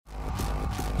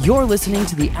You're listening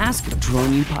to the Ask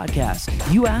Drone U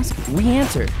podcast. You ask, we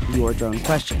answer your drone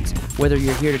questions. Whether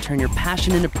you're here to turn your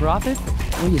passion into profit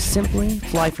or you simply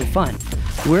fly for fun,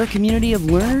 we're a community of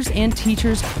learners and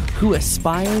teachers who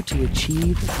aspire to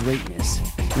achieve greatness.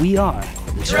 We are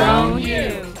Drone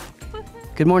U.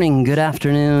 Good morning, good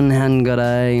afternoon, and good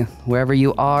day, wherever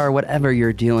you are, whatever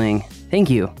you're doing.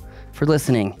 Thank you for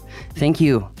listening. Thank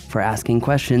you for asking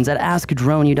questions at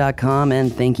AskDroneU.com,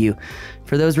 and thank you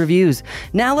for those reviews.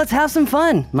 Now let's have some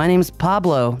fun. My name's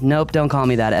Pablo. Nope, don't call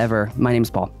me that ever. My name's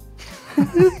Paul.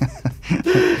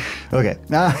 Okay.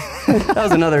 That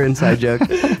was another inside joke.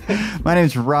 My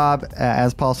name's Rob.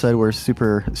 As Paul said, we're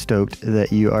super stoked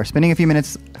that you are spending a few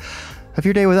minutes of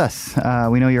your day with us.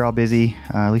 We know you're all busy.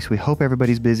 At least we hope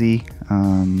everybody's busy.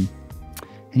 And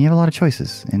you have a lot of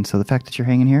choices. And so the fact that you're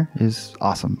hanging here is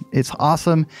awesome. It's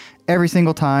awesome every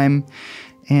single time.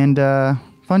 And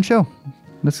fun show.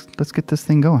 Let's get this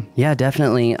thing going. Yeah,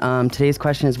 definitely. Today's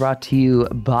question is brought to you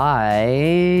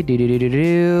by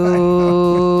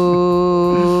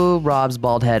Rob's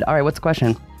bald head. All right, what's the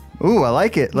question? Ooh, I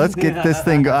like it. Let's get this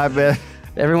thing going. I bet.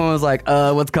 Everyone was like,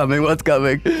 what's coming? What's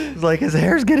coming? It's like his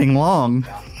hair's getting long.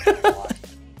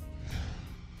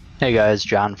 Hey guys,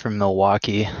 John from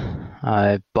Milwaukee.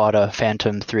 I bought a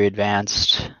Phantom 3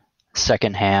 Advanced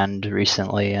secondhand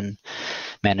recently and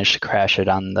managed to crash it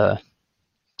on the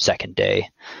second day.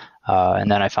 And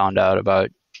then I found out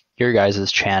about your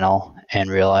guys' channel and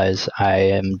realized I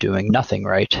am doing nothing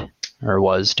right, or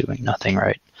was doing nothing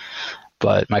right.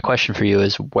 But my question for you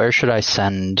is, where should I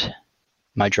send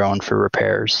my drone for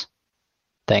repairs?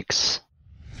 Thanks.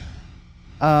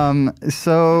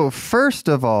 So first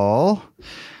of all,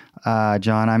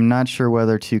 John, I'm not sure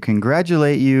whether to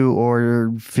congratulate you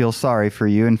or feel sorry for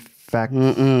you. In fact,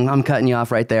 I'm cutting you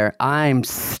off right there. I'm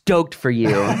stoked for you.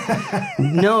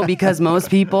 No, because most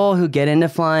people who get into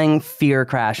flying fear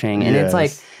crashing, and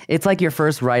it's like your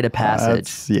first rite of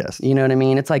passage. Yes. You know what I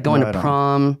mean? It's like going Right to on.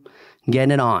 prom,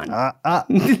 getting it on.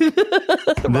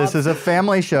 This is a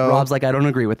family show. Rob's like, I don't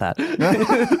agree with that.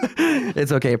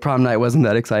 It's okay. Prom night wasn't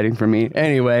that exciting for me.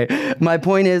 Anyway, my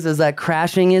point is that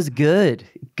crashing is good.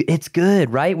 It's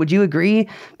good, right? Would you agree?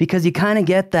 Because you kind of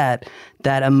get that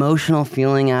emotional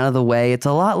feeling out of the way. It's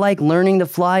a lot like learning to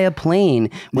fly a plane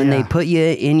when they put you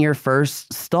in your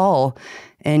first stall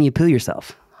and you poo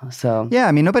yourself. So Yeah,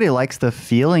 I mean, nobody likes the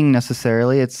feeling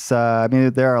necessarily. It's, I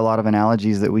mean, there are a lot of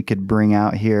analogies that we could bring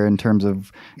out here in terms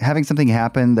of having something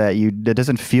happen that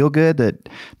doesn't feel good, that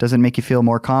doesn't make you feel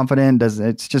more confident.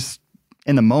 It's just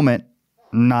in the moment,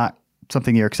 not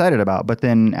something you're excited about. But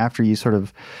then after you sort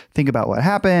of think about what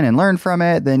happened and learn from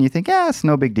it, then you think, yeah, it's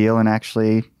no big deal. And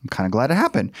actually, I'm kind of glad it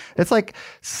happened. It's like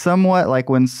somewhat like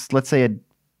when, let's say a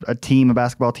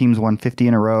basketball team's won 50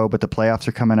 in a row, but the playoffs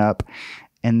are coming up.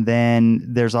 And then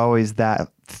there's always that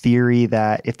theory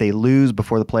that if they lose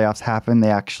before the playoffs happen,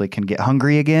 they actually can get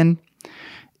hungry again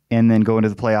and then go into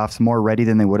the playoffs more ready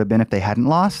than they would have been if they hadn't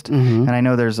lost. Mm-hmm. And I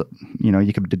know there's,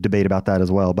 you could debate about that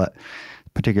as well, but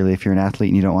particularly if you're an athlete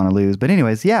and you don't want to lose. But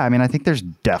anyways, yeah, I mean, I think there's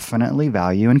definitely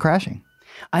value in crashing.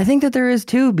 I think that there is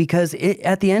too, because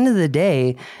at the end of the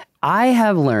day, I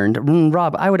have learned,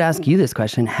 Rob, I would ask you this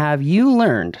question. Have you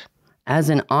learned as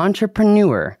an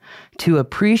entrepreneur to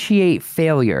appreciate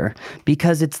failure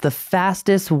because it's the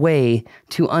fastest way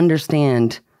to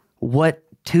understand what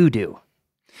to do?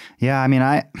 Yeah, I mean,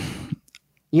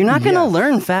 You're not going to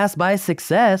learn fast by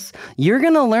success. You're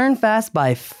going to learn fast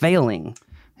by failing.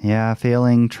 Yeah,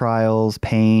 failing, trials,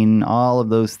 pain, all of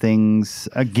those things.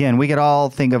 Again, we could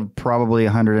all think of probably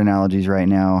 100 analogies right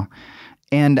now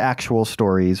and actual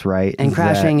stories, right? And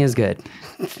crashing is good.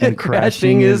 And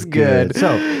crashing is good.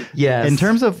 So, yes. In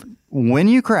terms of when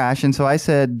you crash, and so I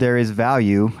said there is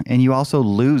value, and you also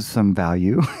lose some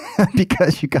value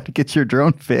because you got to get your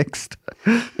drone fixed.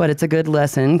 But it's a good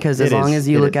lesson because as long as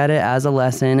you look at it as a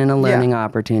lesson and a learning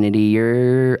opportunity,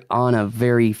 you're on a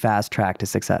very fast track to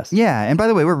success. Yeah. And by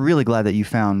the way, we're really glad that you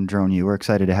found Drone U. We're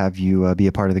excited to have you be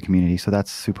a part of the community. So that's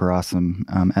super awesome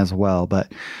as well.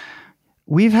 But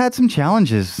we've had some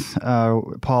challenges,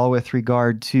 Paul, with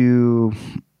regard to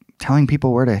telling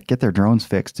people where to get their drones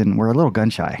fixed. And we're a little gun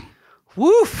shy.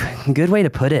 Woof. Good way to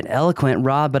put it. Eloquent,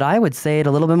 Rob, but I would say it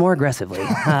a little bit more aggressively.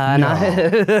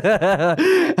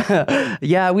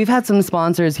 Yeah, we've had some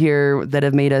sponsors here that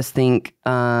have made us think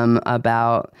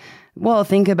about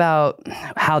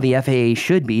how the FAA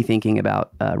should be thinking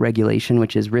about regulation,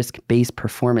 which is risk-based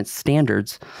performance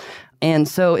standards. And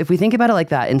so if we think about it like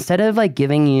that, instead of like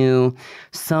giving you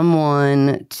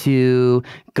someone to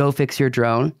go fix your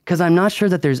drone, because I'm not sure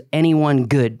that there's anyone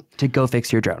good to go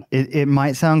fix your drone. It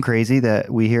might sound crazy that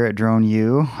we here at Drone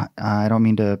U, I don't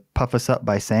mean to puff us up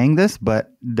by saying this,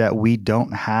 but that we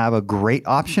don't have a great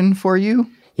option for you.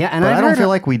 Yeah, and I don't feel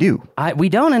like we do. We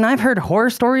don't, and I've heard horror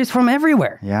stories from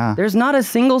everywhere. Yeah. There's not a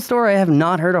single store I have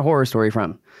not heard a horror story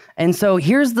from. And so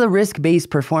here's the risk-based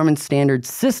performance standard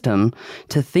system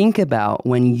to think about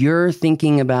when you're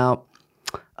thinking about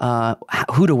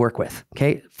who to work with.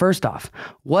 Okay, first off,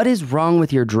 what is wrong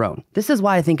with your drone? This is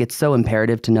why I think it's so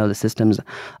imperative to know the systems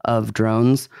of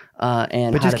drones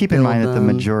and But how just to keep in build mind that the them.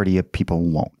 majority of people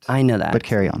won't. I know that. But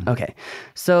carry on. Okay,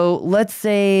 so let's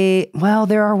say, well,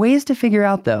 there are ways to figure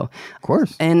out though. Of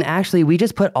course. And actually, we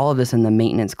just put all of this in the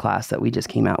maintenance class that we just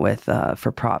came out with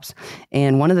for props.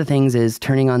 And one of the things is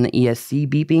turning on the ESC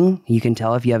beeping. You can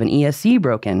tell if you have an ESC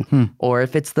broken or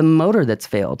if it's the motor that's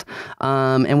failed.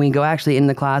 And we go actually in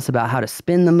the class about how to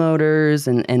spin the motors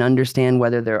and understand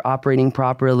whether they're operating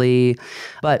properly.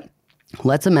 But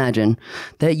let's imagine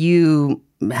that you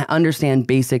understand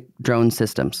basic drone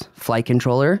systems. Flight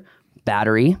controller,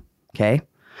 battery, okay?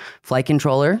 Flight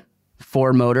controller,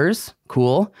 4 motors,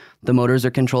 cool. The motors are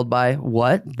controlled by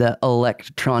what? The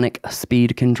electronic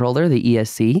speed controller, the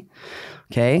ESC,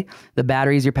 okay? The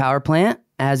battery is your power plant.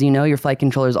 As you know, your flight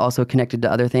controller is also connected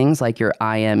to other things like your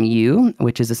IMU,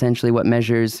 which is essentially what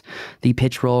measures the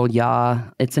pitch roll, yaw.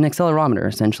 It's an accelerometer,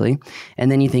 essentially. And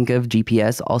then you think of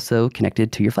GPS also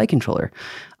connected to your flight controller.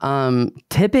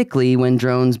 Typically, when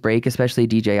drones break, especially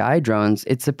DJI drones,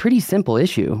 it's a pretty simple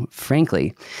issue,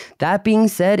 frankly. That being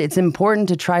said, it's important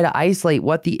to try to isolate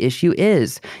what the issue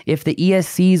is. If the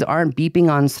ESCs aren't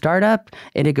beeping on startup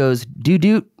and it goes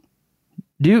doo-doot,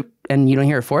 doop, and you don't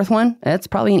hear a fourth one, that's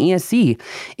probably an ESC.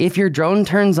 If your drone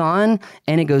turns on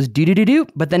and it goes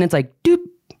doo-doo-doo-doop, but then it's like doop,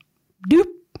 doop,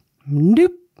 doop,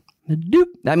 doop,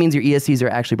 that means your ESCs are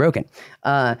actually broken.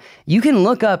 You can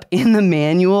look up in the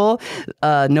manual,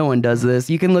 no one does this,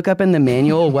 you can look up in the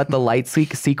manual what the light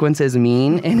sequences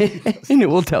mean, and it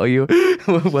will tell you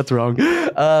what's wrong.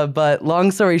 But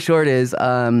long story short is,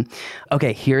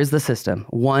 okay, here's the system.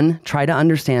 1, try to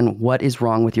understand what is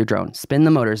wrong with your drone. Spin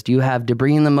the motors. Do you have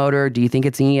debris in the motor? Do you think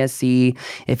it's an ESC?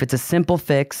 If it's a simple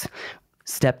fix,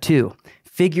 step 2.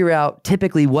 Figure out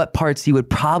typically what parts you would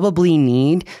probably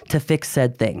need to fix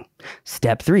said thing.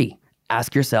 Step 3,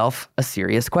 ask yourself a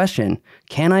serious question.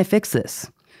 Can I fix this?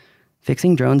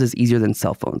 Fixing drones is easier than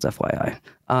cell phones, FYI.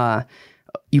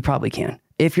 You probably can.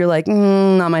 If you're like,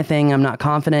 not my thing, I'm not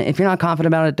confident. If you're not confident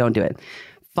about it, don't do it.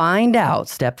 Find out,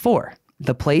 step 4,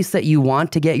 the place that you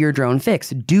want to get your drone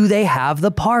fixed. Do they have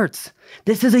the parts?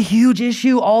 This is a huge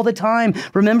issue all the time.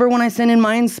 Remember when I sent in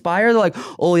my Inspire? They're like,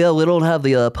 oh yeah, we don't have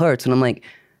the parts. And I'm like,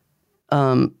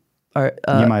 you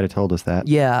might have told us that.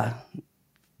 yeah.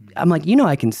 I'm like,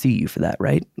 I can sue you for that,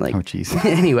 right? Like, Oh, jeez.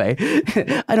 Anyway,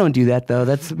 I don't do that though.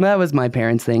 That was my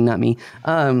parents' thing, not me.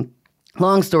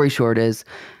 Long story short is,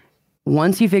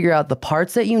 once you figure out the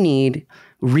parts that you need,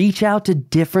 reach out to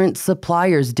different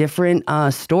suppliers, different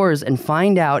stores, and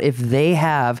find out if they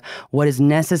have what is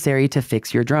necessary to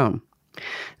fix your drone.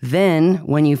 Then,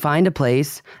 when you find a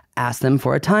place, ask them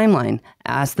for a timeline.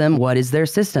 Ask them what is their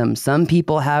system. Some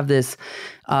people have this,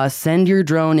 send your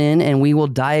drone in and we will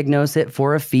diagnose it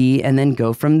for a fee and then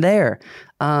go from there.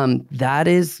 That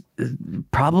is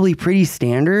probably pretty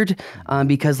standard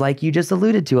because like you just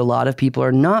alluded to, a lot of people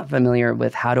are not familiar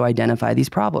with how to identify these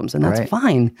problems, and that's Right.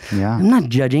 fine. Yeah. I'm not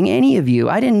judging any of you.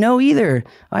 I didn't know either.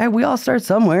 We all start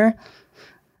somewhere.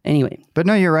 Anyway, But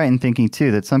no, you're right in thinking too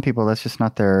that some people, that's just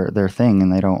not their thing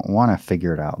and they don't want to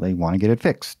figure it out. They want to get it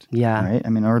fixed. Yeah. Right? I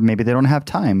mean, or maybe they don't have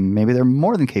time. Maybe they're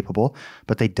more than capable,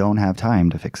 but they don't have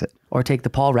time to fix it. or take the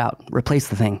Paul route, replace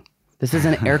the thing. This is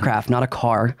an aircraft, not a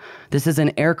car. This is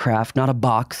an aircraft, not a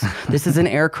box. This is an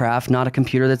aircraft, not a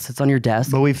computer that sits on your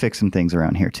desk. But we fixed some things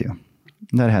around here too.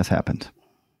 That has happened.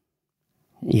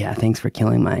 Yeah, thanks for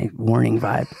killing my warning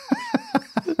vibe.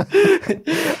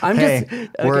 Hey,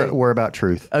 we're about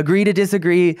truth. Agree to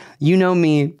disagree. You know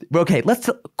me. Okay,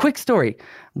 quick story.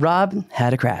 Rob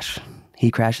had a crash.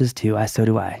 He crashes too. So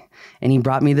do I. And he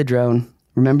brought me the drone.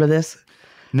 Remember this?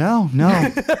 No.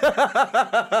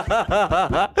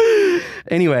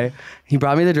 Anyway, he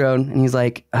brought me the drone and he's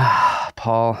like,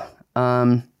 Paul,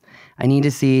 we need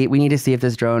to see if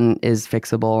this drone is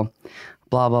fixable,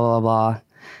 blah, blah, blah, blah.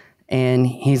 And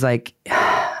he's like,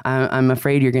 I'm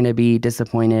afraid you're going to be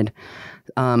disappointed.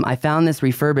 I found this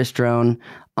refurbished drone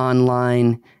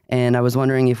online And I was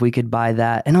wondering if we could buy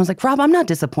that. And I was like, Rob, I'm not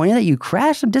disappointed that you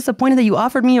crashed. I'm disappointed that you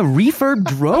offered me a refurb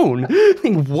drone.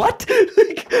 Like, what?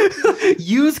 Like,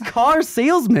 used car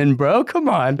salesman, bro. Come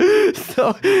on.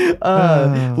 So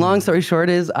long story short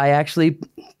is I actually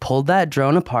pulled that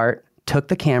drone apart, took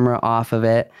the camera off of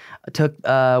it, took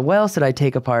what else did I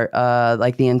take apart?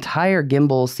 Like the entire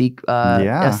gimbal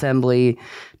assembly,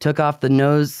 took off the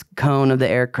nose cone of the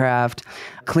aircraft,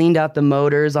 cleaned out the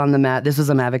motors on the this was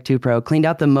a Mavic 2 Pro, cleaned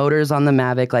out the motors on the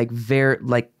Mavic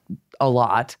like a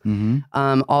lot.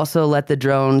 Also let the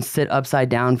drone sit upside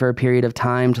down for a period of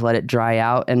time to let it dry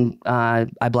out. And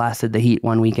I blasted the heat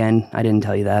one weekend. I didn't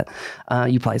tell you that.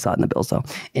 You probably saw it in the bills though.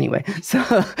 Anyway, so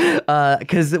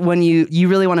because when you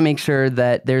really want to make sure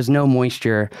that there's no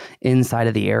moisture inside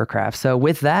of the aircraft. So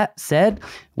with that said,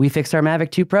 we fixed our Mavic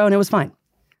 2 Pro and it was fine.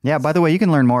 Yeah, by the way, you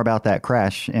can learn more about that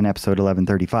crash in episode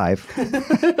 1135.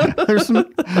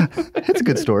 It's a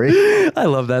good story. I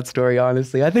love that story,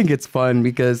 honestly. I think it's fun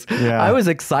because I was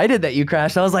excited that you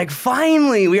crashed. I was like,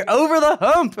 finally, we're over the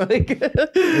hump.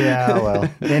 Yeah, well,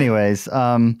 anyways,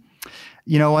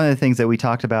 you know, one of the things that we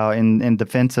talked about in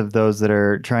defense of those that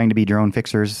are trying to be drone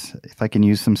fixers, if I can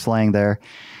use some slang there,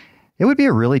 it would be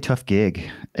a really tough gig.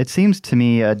 It seems to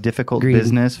me a difficult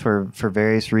business for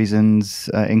various reasons,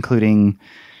 including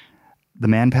the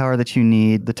manpower that you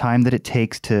need, the time that it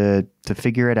takes to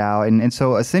figure it out. And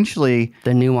so essentially...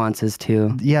 the nuances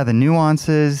too. Yeah, the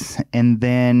nuances. And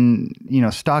then, you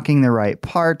know, stocking the right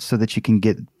parts so that you can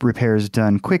get repairs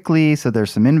done quickly. So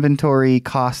there's some inventory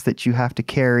costs that you have to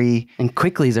carry. And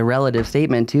quickly is a relative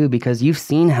statement too, because you've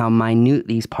seen how minute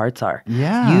these parts are.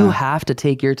 Yeah. You have to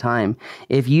take your time.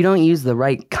 If you don't use the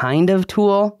right kind of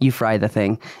tool, you fry the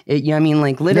thing. I mean,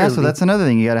 like literally... Yeah, so that's another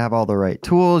thing. You got to have all the right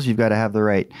tools. You've got to have the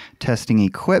right testing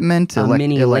equipment. A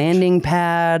mini landing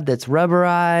pad that's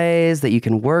rubberized that you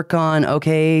can work on.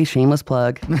 Okay, shameless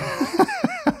plug.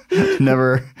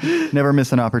 Never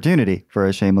miss an opportunity for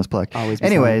a shameless plug. Always.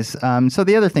 Anyways, so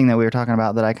the other thing that we were talking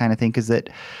about that I kind of think is that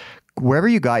wherever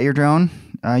you got your drone,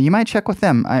 you might check with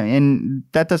them. And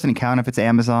that doesn't count if it's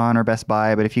Amazon or Best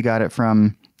Buy, but if you got it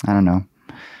from, I don't know,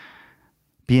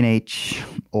 B&H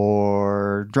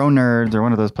or Drone Nerds or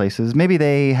one of those places, maybe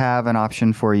they have an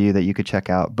option for you that you could check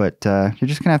out. But you're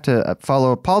just going to have to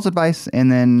follow Paul's advice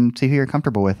and then see who you're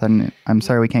comfortable with. And I'm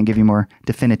sorry we can't give you more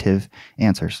definitive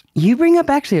answers. You bring up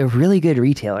actually a really good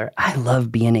retailer. I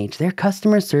love B&H. Their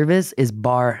customer service is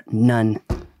bar none.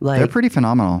 Like, they're pretty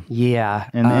phenomenal. Yeah.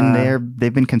 And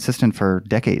they've been consistent for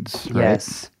decades,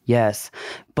 right? Yes.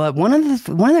 But one of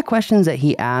the questions that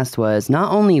he asked was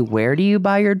not only where do you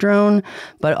buy your drone,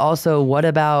 but also what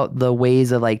about the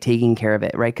ways of like taking care of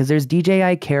it, right? Because there's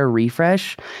DJI Care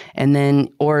Refresh and then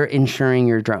or insuring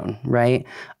your drone, right?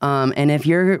 And if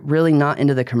you're really not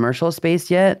into the commercial space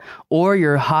yet, or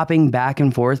you're hopping back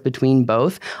and forth between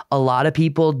both, a lot of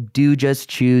people do just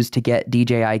choose to get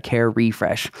DJI Care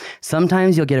Refresh.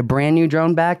 Sometimes you'll get a brand new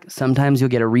drone back. Sometimes you'll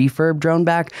get a refurb drone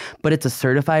back, but it's a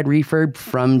certified refurb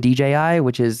from DJI,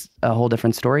 which is a whole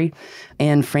different story.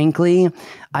 And frankly,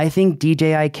 I think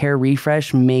DJI Care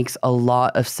Refresh makes a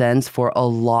lot of sense for a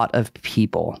lot of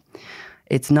people.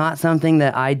 It's not something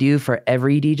that I do for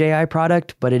every DJI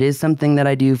product, but it is something that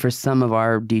I do for some of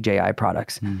our DJI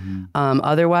products.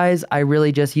 Otherwise, I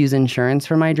really just use insurance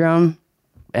for my drone.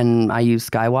 And I use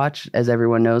Skywatch. As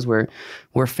everyone knows, we're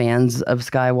fans of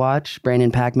Skywatch.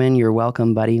 Brandon Packman, you're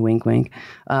welcome, buddy. Wink, wink.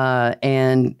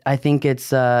 And I think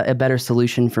it's a better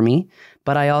solution for me.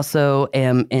 But I also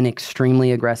am an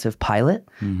extremely aggressive pilot,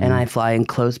 and I fly in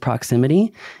close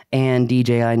proximity. And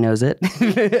DJI knows it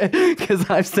because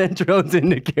I've sent drones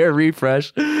into Care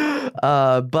Refresh.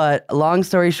 But long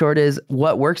story short is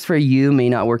what works for you may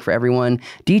not work for everyone.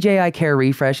 DJI Care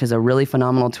Refresh is a really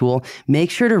phenomenal tool. Make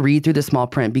sure to read through the small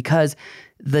print because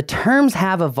the terms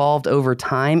have evolved over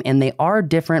time and they are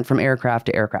different from aircraft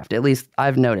to aircraft. At least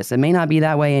I've noticed. It may not be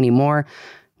that way anymore.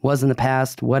 Was in the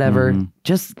past, whatever.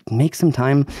 Just make some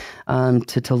time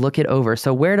to look it over.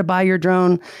 So where to buy your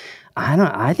drone?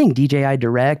 I think DJI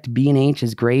Direct, B&H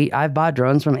is great. I've bought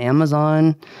drones from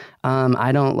Amazon.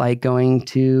 I don't like going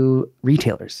to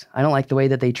retailers. I don't like the way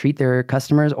that they treat their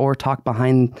customers or talk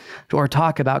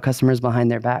about customers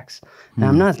behind their backs. Now,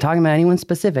 I'm not talking about anyone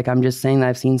specific. I'm just saying that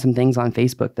I've seen some things on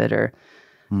Facebook that are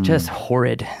just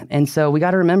horrid. And so we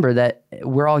got to remember that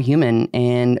we're all human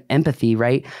and empathy,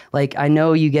 right? Like I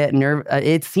know you get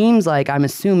it seems like I'm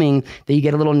assuming that you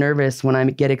get a little nervous when I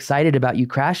get excited about you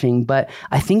crashing, but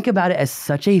I think about it as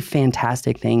such a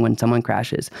fantastic thing when someone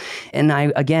crashes. And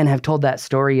I, again, have told that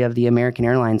story of the American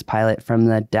Airlines pilot from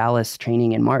the Dallas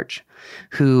training in March.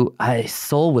 who his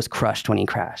soul was crushed when he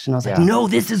crashed. And I was like, no,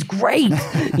 this is great,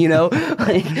 you know?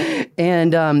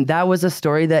 And that was a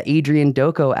story that Adrian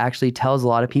Doko actually tells a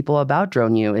lot of people about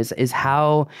Drone U, is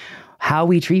how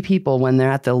we treat people when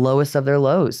they're at the lowest of their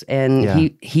lows.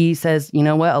 And he says, you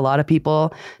know what? A lot of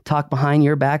people talk behind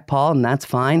your back, Paul, and that's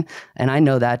fine. And I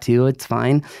know that too. It's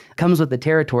fine. Comes with the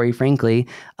territory, frankly.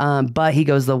 But he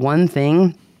goes, the one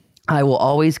thing I will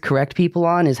always correct people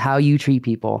on is how you treat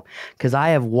people. Because I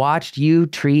have watched you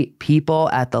treat people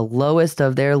at the lowest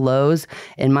of their lows.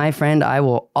 And my friend, I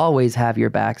will always have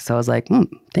your back. So I was like,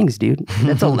 thanks, dude.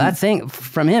 That's saying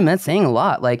from him, that's saying a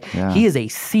lot. Like he is a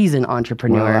seasoned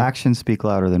entrepreneur. Well, actions speak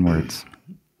louder than words.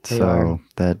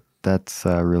 That's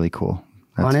really cool.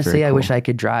 That's honestly, cool. I wish I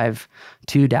could drive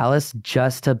to Dallas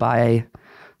just to buy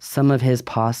some of his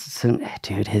pasta.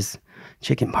 Dude, his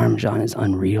chicken parmesan is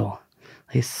unreal.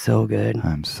 It's so good.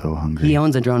 I'm so hungry. He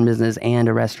owns a drone business and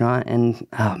a restaurant, and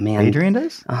oh man, Adrian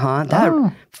does.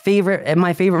 My favorite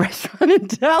restaurant in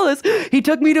Dallas. He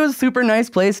took me to a super nice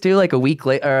place too, like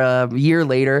a year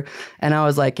later, and I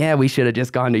was like, yeah, we should have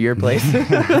just gone to your place.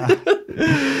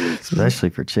 Especially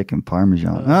for chicken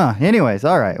parmesan. Anyways,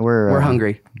 all right, we're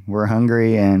hungry. We're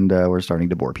hungry, and we're starting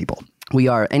to bore people. We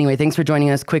are. Anyway, thanks for joining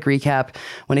us. Quick recap.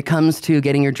 When it comes to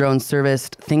getting your drone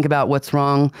serviced, think about what's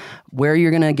wrong, where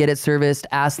you're going to get it serviced,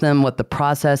 ask them what the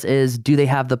process is. Do they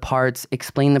have the parts?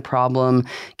 Explain the problem.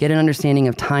 Get an understanding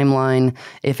of timeline.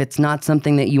 If it's not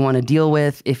something that you want to deal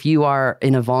with, if you are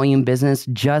in a volume business,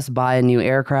 just buy a new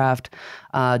aircraft.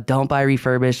 Don't buy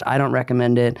refurbished. I don't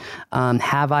recommend it.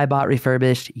 Have I bought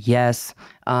refurbished? Yes.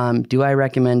 Do I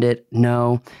recommend it?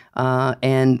 No.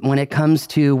 And when it comes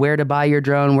to where to buy your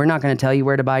drone, we're not going to tell you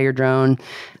where to buy your drone.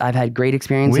 I've had great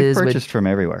experiences. We've purchased from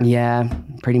everywhere. Yeah,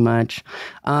 pretty much.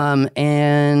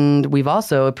 And we've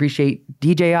also appreciate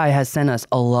DJI has sent us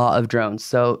a lot of drones.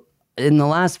 So in the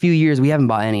last few years, we haven't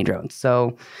bought any drones.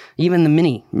 So even the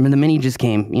Mini just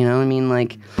came, you know what I mean?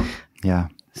 Like, yeah.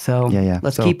 So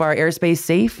let's keep our airspace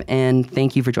safe, and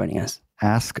thank you for joining us.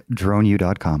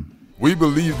 AskDroneU.com. We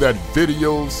believe that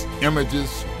videos,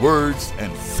 images, words,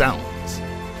 and sounds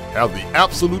have the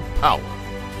absolute power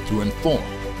to inform,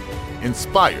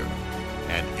 inspire,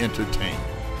 and entertain.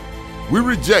 We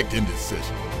reject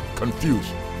indecision,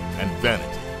 confusion, and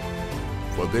vanity,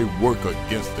 for they work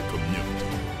against the community.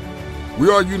 We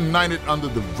are united under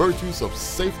the virtues of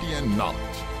safety and knowledge.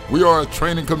 We are a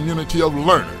training community of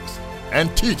learners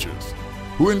and teachers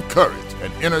who encourage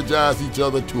and energize each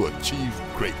other to achieve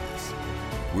greatness.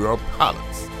 We are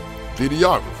pilots,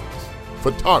 videographers,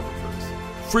 photographers,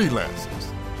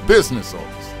 freelancers, business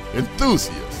owners,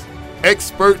 enthusiasts,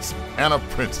 experts, and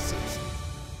apprentices.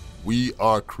 We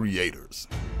are creators.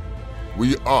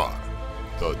 We are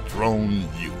the Drone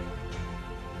U.